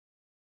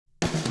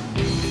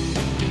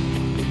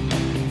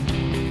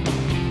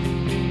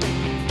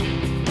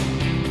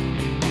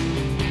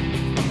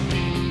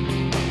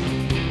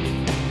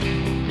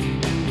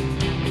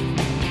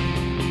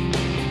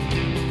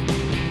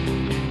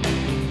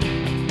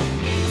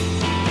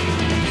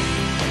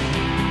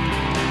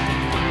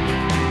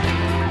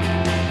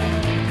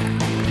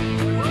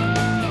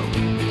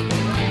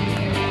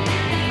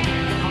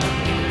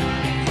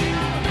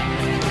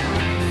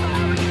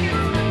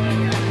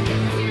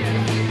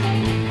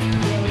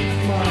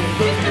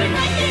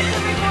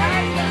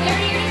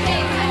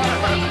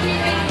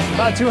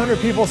About 200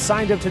 people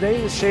signed up today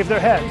to shave their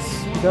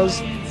heads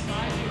because,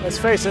 let's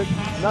face it,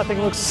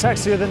 nothing looks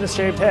sexier than a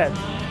shaved head.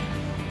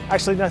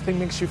 Actually, nothing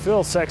makes you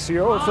feel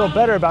sexier or feel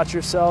better about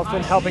yourself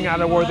than helping out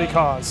a worthy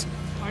cause.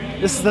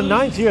 This is the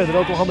 9th year that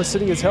Oklahoma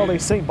City has held a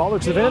St.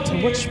 Baldrick's event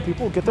in which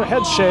people get their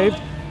heads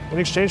shaved in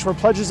exchange for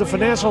pledges of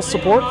financial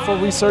support for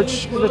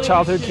research into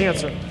childhood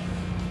cancer.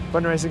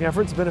 Fundraising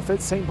efforts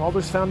benefit St.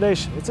 Baldrick's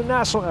Foundation. It's a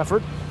national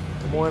effort.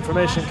 More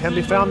information can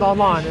be found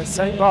online at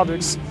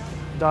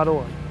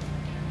stbaldricks.org.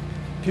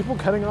 People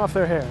cutting off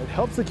their hair. It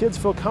helps the kids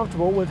feel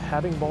comfortable with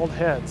having bald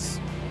heads.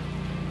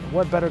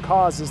 What better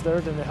cause is there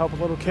than to help a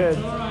little kid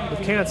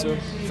with cancer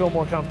feel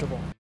more comfortable?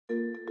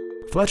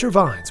 Fletcher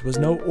Vines was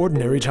no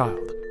ordinary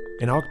child.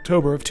 In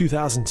October of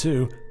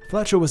 2002,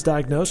 Fletcher was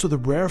diagnosed with a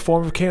rare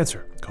form of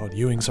cancer called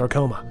Ewing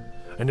sarcoma.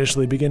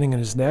 Initially beginning in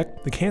his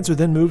neck, the cancer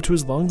then moved to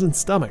his lungs and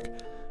stomach.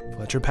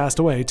 Fletcher passed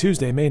away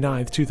Tuesday, May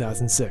 9,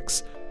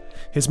 2006.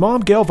 His mom,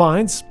 Gail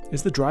Vines,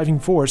 is the driving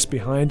force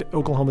behind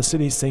Oklahoma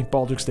City's St.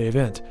 Baldrick's Day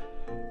event.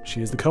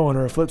 She is the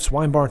co-owner of Flip's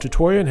Wine Bar in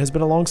Tutoria and has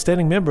been a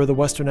long-standing member of the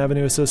Western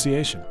Avenue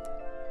Association.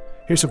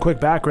 Here's some quick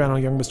background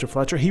on young Mr.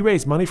 Fletcher. He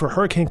raised money for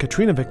Hurricane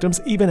Katrina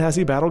victims even as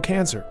he battled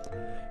cancer.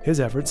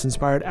 His efforts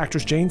inspired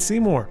actress Jane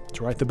Seymour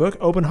to write the book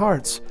Open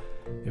Hearts.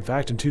 In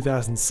fact, in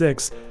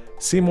 2006,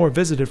 Seymour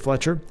visited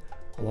Fletcher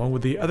along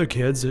with the other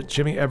kids at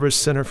Jimmy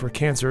Everest Center for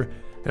Cancer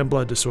and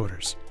Blood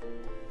Disorders.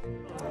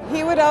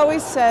 He would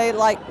always say,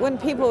 like when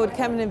people would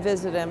come in and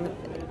visit him,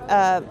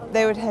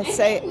 they would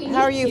say,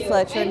 "How are you,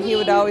 Fletcher?" And he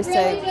would always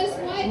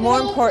say, "More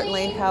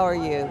importantly, how are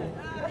you?"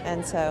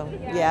 And so,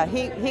 yeah,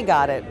 he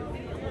got it.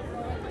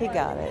 He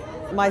got it.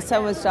 My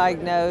son was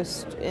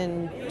diagnosed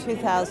in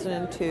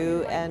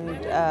 2002, and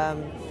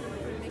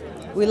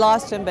we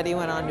lost him, but he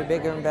went on to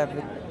bigger and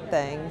better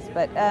things.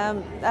 But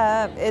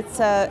it's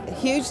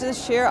huge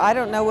this year. I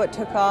don't know what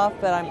took off,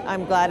 but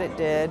I'm glad it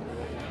did.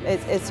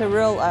 It's a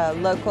real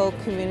local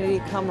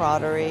community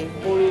camaraderie.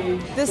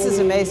 This is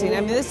amazing.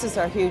 I mean, this is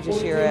our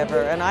hugest year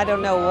ever, and I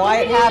don't know why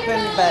it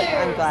happened, but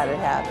I'm glad it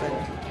happened.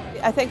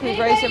 I think we've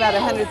raised about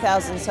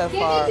 $100,000 so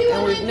far,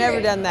 and we've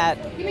never done that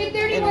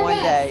in one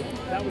day.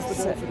 That was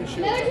the goal for this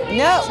year?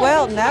 No,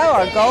 well, no,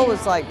 our goal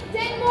was like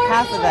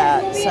half of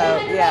that, so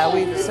yeah,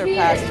 we've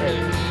surpassed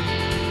it.